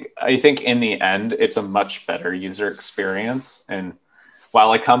 So I think in the end, it's a much better user experience. And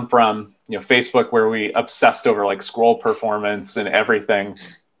while I come from Facebook, where we obsessed over like scroll performance and everything,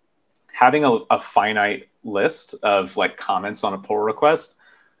 having a finite list of like comments on a pull request,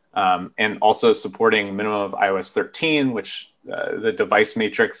 and also supporting minimum of iOS 13, which the device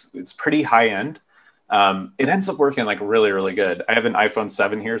matrix is pretty high end. It ends up working like really, really good. I have an iPhone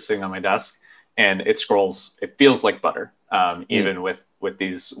 7 here sitting on my desk, and it scrolls. It feels like butter, even with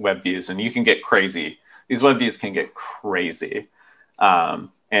these web views. And you can get crazy. These web views can get crazy, and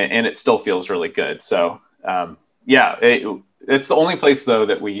it still feels really good. So it's the only place though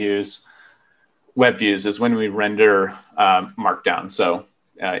that we use web views is when we render Markdown. So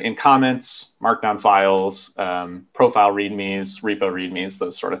in comments, Markdown files, profile readmes, repo readmes,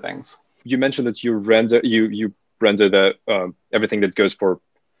 those sort of things. You mentioned that you render the everything that goes for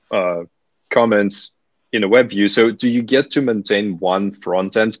comments in a web view. So do you get to maintain one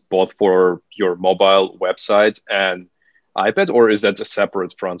front end both for your mobile website and iPad, or is that a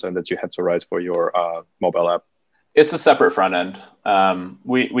separate front end that you had to write for your mobile app? It's a separate front end.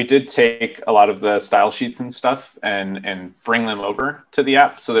 We did take a lot of the style sheets and stuff and bring them over to the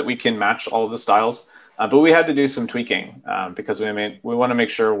app so that we can match all of the styles. But we had to do some tweaking because we want to make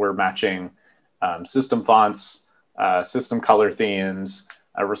sure we're matching system fonts, system color themes,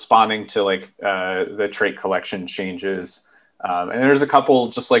 responding to like the trait collection changes. And there's a couple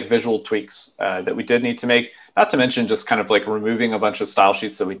just like visual tweaks that we did need to make, not to mention just kind of like removing a bunch of style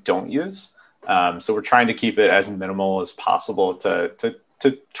sheets that we don't use. So we're trying to keep it as minimal as possible to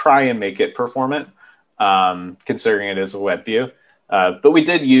try and make it performant, considering it is a web view. But we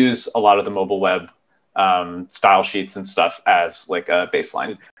did use a lot of the mobile web style sheets and stuff as like a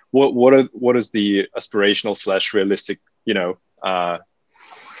baseline. What is the aspirational / realistic,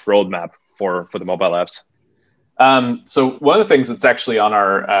 roadmap for the mobile apps? So one of the things that's actually on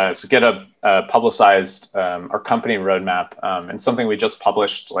our GitHub publicized our company roadmap, and something we just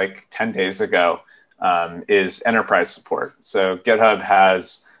published like 10 days ago, is enterprise support. So GitHub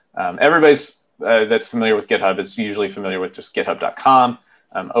has everybody's that's familiar with GitHub is usually familiar with just github.com,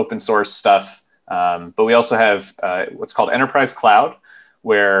 open source stuff. But we also have what's called Enterprise Cloud,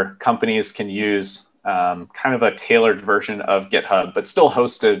 where companies can use kind of a tailored version of GitHub, but still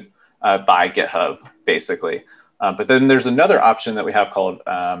hosted by GitHub, basically. But then there's another option that we have called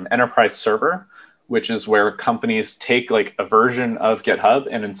Enterprise Server, which is where companies take like a version of GitHub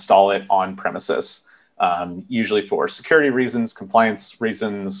and install it on premises, usually for security reasons, compliance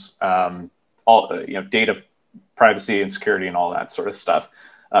reasons, all data privacy and security and all that sort of stuff.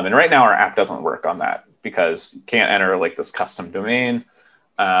 And right now our app doesn't work on that because you can't enter like this custom domain.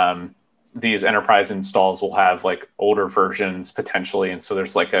 These enterprise installs will have like older versions potentially, and so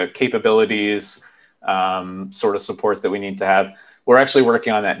there's like a capabilities sort of support that we need to have. We're actually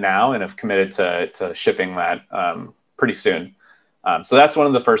working on that now and have committed to shipping that pretty soon. So that's one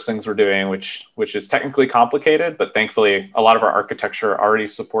of the first things we're doing, which is technically complicated, but thankfully a lot of our architecture already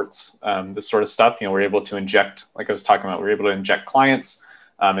supports this sort of stuff. We're able to inject, like I was talking about, we're able to inject clients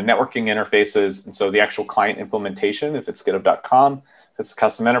and networking interfaces. And so the actual client implementation, if it's github.com, if it's a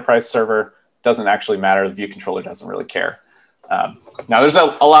custom enterprise server, doesn't actually matter. The view controller doesn't really care. Now there's a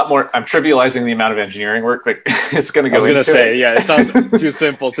lot more. I'm trivializing the amount of engineering work, but it's going to go into it. I was going to say, yeah, it sounds too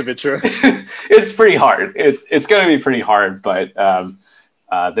simple to be true. It's pretty hard. It's going to be pretty hard, but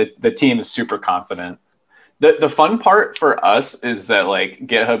the team is super confident. The fun part for us is that like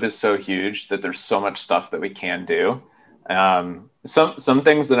GitHub is so huge that there's so much stuff that we can do. Some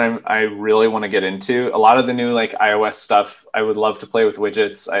things that I really want to get into. A lot of the new like iOS stuff. I would love to play with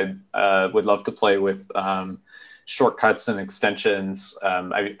widgets. I would love to play with shortcuts and extensions.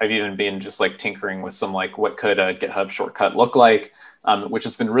 I've even been just like tinkering with some like what could a GitHub shortcut look like, which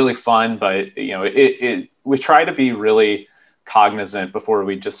has been really fun. But we try to be really cognizant before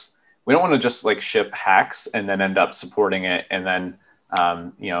we don't want to just like ship hacks and then end up supporting it, and then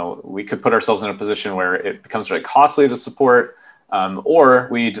we could put ourselves in a position where it becomes very costly to support, or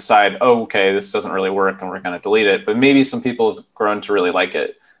we decide, oh, okay, this doesn't really work and we're going to delete it. But maybe some people have grown to really like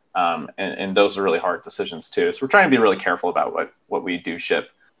it. And those are really hard decisions too. So we're trying to be really careful about what we do ship.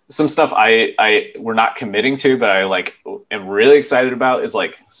 Some stuff we're not committing to, but I like am really excited about is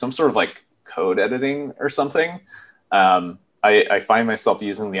like some sort of like code editing or something. I find myself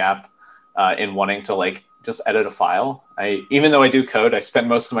using the app in wanting to like just edit a file. Even though I do code, I spend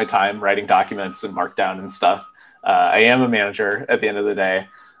most of my time writing documents and Markdown and stuff. I am a manager at the end of the day.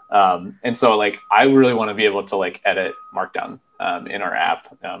 And so like, I really want to be able to like edit Markdown in our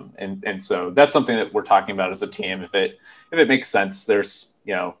app. And so that's something that we're talking about as a team. If it makes sense, there's,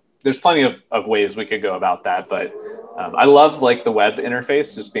 there's plenty of ways we could go about that, but I love like the web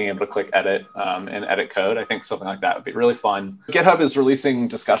interface, just being able to click edit and edit code. I think something like that would be really fun. GitHub is releasing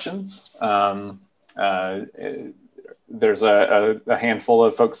discussions. There's a handful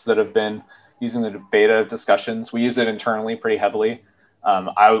of folks that have been using the beta discussions. We use it internally pretty heavily.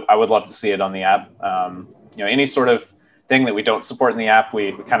 I would love to see it on the app. Any sort of thing that we don't support in the app,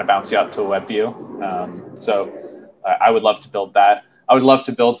 we kind of bounce you out to a web view. So I would love to build that. I would love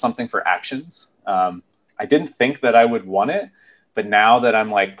to build something for actions. I didn't think that I would want it, but now that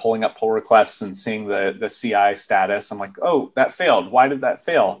I'm like pulling up pull requests and seeing the CI status, I'm like, oh, that failed. Why did that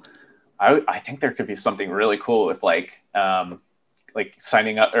fail? I think there could be something really cool with like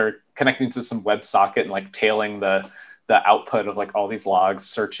signing up or connecting to some WebSocket and like tailing the output of like all these logs,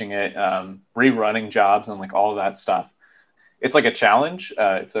 searching it, rerunning jobs and like all of that stuff. It's like a challenge.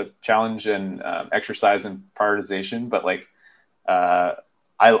 It's a challenge in exercise and prioritization, but like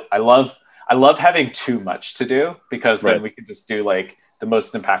I love having too much to do, because then we can just do like the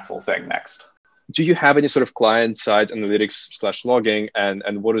most impactful thing next. Do you have any sort of client-side analytics / logging,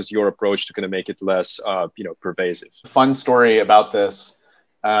 and what is your approach to kind of make it less, pervasive? Fun story about this.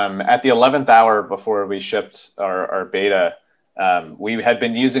 At the 11th hour before we shipped our beta, we had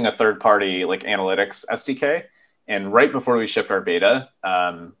been using a third-party like analytics SDK, and right before we shipped our beta,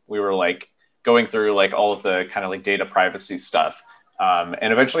 we were like going through like all of the kind of like data privacy stuff,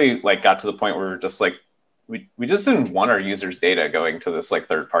 and eventually like got to the point where we were just like we just didn't want our users' data going to this like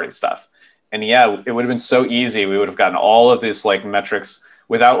third-party stuff. And yeah, it would have been so easy. We would have gotten all of these like metrics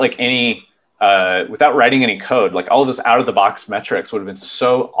without like any, without writing any code. Like all of this out of the box metrics would have been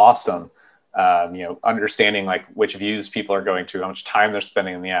so awesome. Understanding like which views people are going to, how much time they're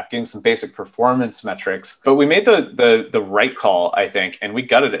spending in the app, getting some basic performance metrics. But we made the right call, I think, and we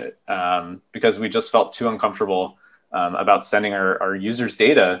gutted it because we just felt too uncomfortable about sending our users'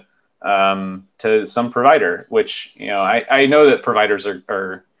 data to some provider. Which I know that providers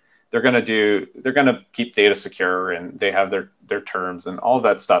are they're going to keep data secure, and they have their terms and all of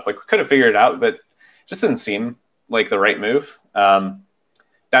that stuff. Like we could have figured it out, but it just didn't seem like the right move.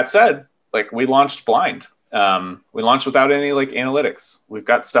 That said, like we launched blind. We launched without any like analytics. We've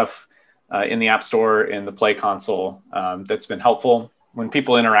got stuff in the App Store, in the Play console that's been helpful. When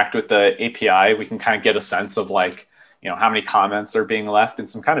people interact with the API, we can kind of get a sense of like, how many comments are being left and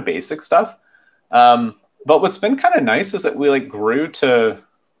some kind of basic stuff. But what's been kind of nice is that we grew to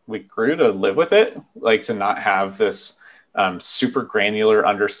live with it, like to not have this super granular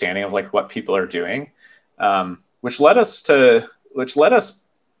understanding of like what people are doing, which led us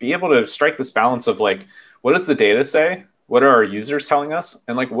be able to strike this balance of like, what does the data say? What are our users telling us?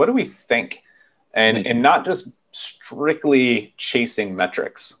 And like, what do we think? And not just strictly chasing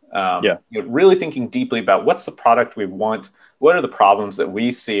metrics. Really thinking deeply about what's the product we want? What are the problems that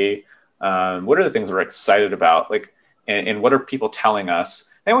we see? What are the things we're excited about? Like, and what are people telling us?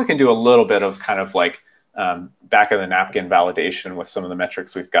 Then we can do a little bit of kind of like back of the napkin validation with some of the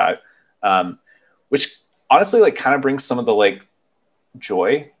metrics we've got, which honestly like kind of brings some of the like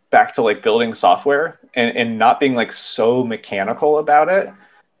joy back to like building software and not being like so mechanical about it.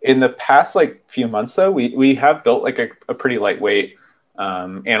 In the past like few months though, we have built like a pretty lightweight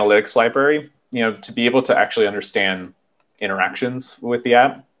analytics library, to be able to actually understand interactions with the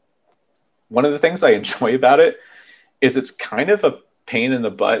app. One of the things I enjoy about it is it's kind of a pain in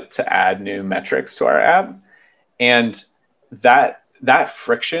the butt to add new metrics to our app. And that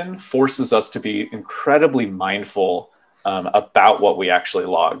friction forces us to be incredibly mindful about what we actually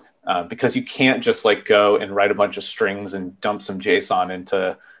log, because you can't just like go and write a bunch of strings and dump some JSON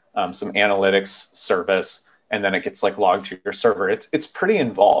into some analytics service, and then it gets like logged to your server. It's pretty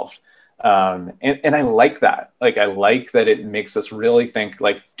involved. And I like that. Like, I like that it makes us really think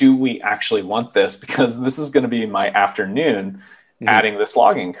like, do we actually want this? Because this is going to be my afternoon adding this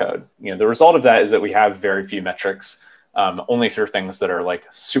logging code. The result of that is that we have very few metrics, only through things that are like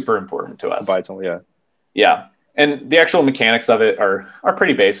super important to us. Vital, yeah. Yeah. And the actual mechanics of it are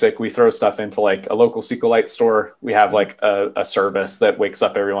pretty basic. We throw stuff into like a local SQLite store. We have like a service that wakes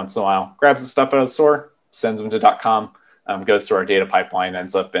up every once in a while, grabs the stuff out of the store, sends them to .com, goes through our data pipeline,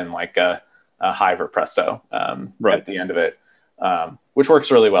 ends up in like a Hive or Presto at the end of it, which works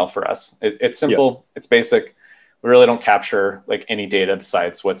really well for us. It's simple. It's basic. We really don't capture like any data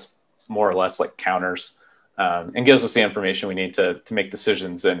besides what's more or less like counters, and gives us the information we need to make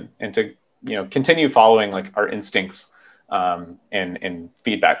decisions and to continue following like our instincts and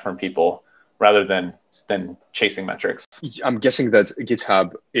feedback from people rather than chasing metrics. I'm guessing that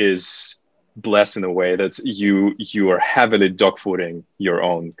GitHub is blessed in a way that you are heavily dogfooding your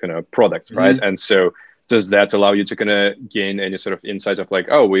own kind of product, right? And so does that allow you to kind of gain any sort of insight of like,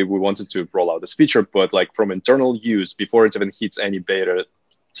 oh, we wanted to roll out this feature, but like from internal use, before it even hits any beta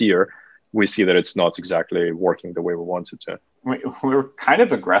tier, we see that it's not exactly working the way we wanted to? We were kind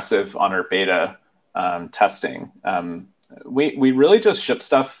of aggressive on our beta testing. We really just ship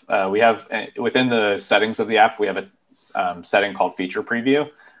stuff. We have within the settings of the app, we have a setting called feature preview.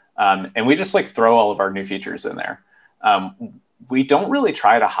 And we just like throw all of our new features in there. We don't really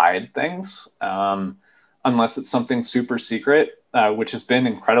try to hide things unless it's something super secret, which has been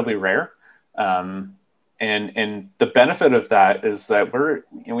incredibly rare. And the benefit of that is that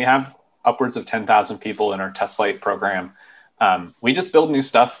we have upwards of 10,000 people in our test flight program. We just build new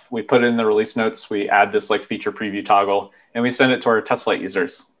stuff. We put it in the release notes. We add this like feature preview toggle, and we send it to our test flight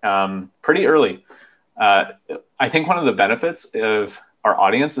users pretty early. I think one of the benefits of our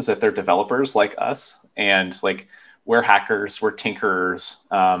audience is that they're developers like us, and like we're hackers, we're tinkerers.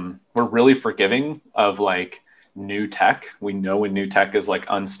 We're really forgiving of like new tech. We know when new tech is like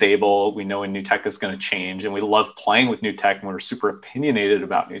unstable. We know when new tech is going to change, and we love playing with new tech, and we're super opinionated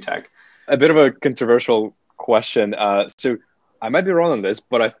about new tech. A bit of a controversial question. So I might be wrong on this,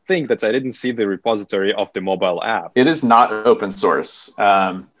 but I think that I didn't see the repository of the mobile app. It is not open source.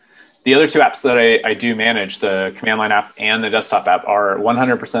 The other two apps that I do manage, the command line app and the desktop app, are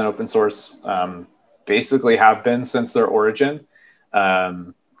 100% open source, basically have been since their origin.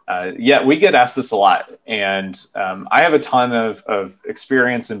 Yeah, we get asked this a lot. And I have a ton of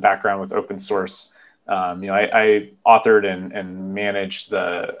experience and background with open source. I authored and managed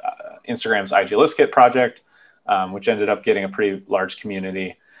the Instagram's IG List Kit project, which ended up getting a pretty large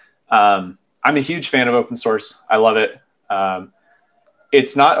community. I'm a huge fan of open source. I love it.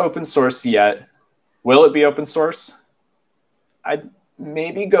 It's not open source yet. Will it be open source? I'd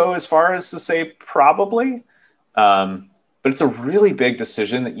maybe go as far as to say probably, but it's a really big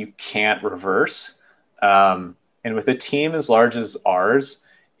decision that you can't reverse. And with a team as large as ours,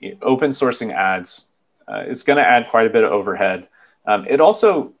 open sourcing ads, it's going to add quite a bit of overhead. It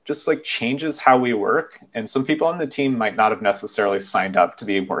also just like changes how we work. And some people on the team might not have necessarily signed up to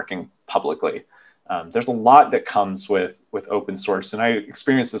be working publicly. There's a lot that comes with open source. And I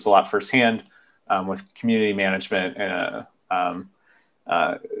experienced this a lot firsthand with community management. And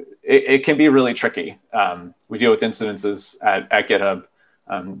it can be really tricky. We deal with incidences at GitHub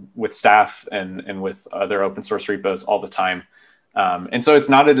with staff and with other open source repos all the time. And so it's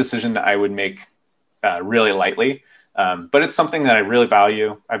not a decision that I would make really lightly. But it's something that I really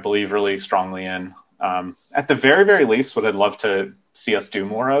value, I believe really strongly in. At the very, very least, what I'd love to see us do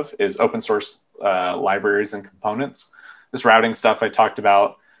more of is open source libraries and components. This routing stuff I talked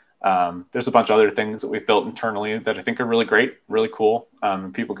about. There's a bunch of other things that we've built internally that I think are really great, really cool,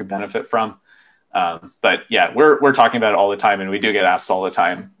 and people could benefit from. But yeah, we're talking about it all the time, and we do get asked all the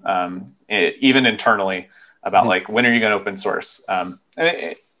time, even internally, about like, when are you going to open source? And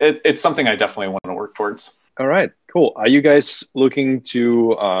it's something I definitely want to work towards. All right, cool. Are you guys looking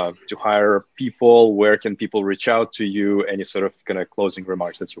to hire people? Where can people reach out to you? Any sort of kind of closing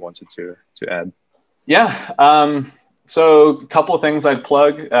remarks that you wanted to add? Yeah. So a couple of things I'd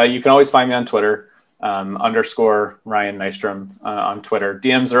plug. You can always find me on Twitter, _ Ryan Nystrom on Twitter.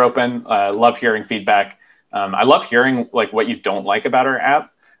 DMs are open. Love hearing feedback. I love hearing like what you don't like about our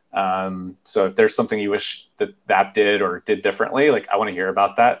app. So if there's something you wish that the app did or did differently, like I want to hear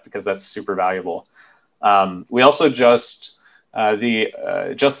about that because that's super valuable. We also just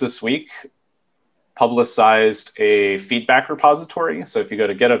this week publicized a feedback repository. So if you go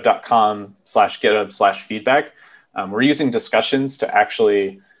to github.com/github/feedback, we're using discussions to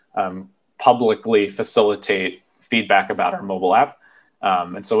actually publicly facilitate feedback about our mobile app.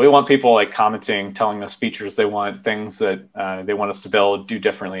 And so we want people like commenting, telling us features they want, things that they want us to build, do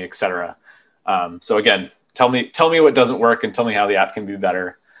differently, etc. So again, tell me what doesn't work and tell me how the app can be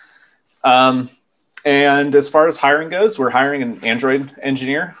better. And as far as hiring goes, we're hiring an Android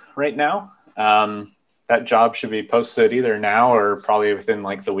engineer right now. That job should be posted either now or probably within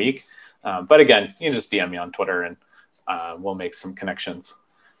like the week. But again, you can just DM me on Twitter and we'll make some connections.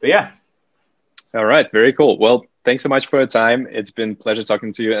 But yeah. All right. Very cool. Well, thanks so much for your time. It's been a pleasure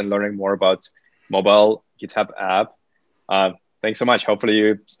talking to you and learning more about mobile GitHub app. Thanks so much. Hopefully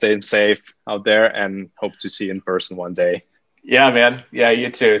you stay safe out there and hope to see you in person one day. Yeah, man. Yeah,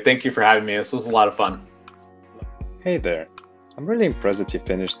 you too. Thank you for having me. This was a lot of fun. Hey there. I'm really impressed that you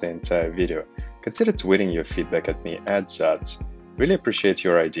finished the entire video. Consider tweeting your feedback at me @Zat. Really appreciate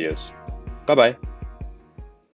your ideas. Bye-bye.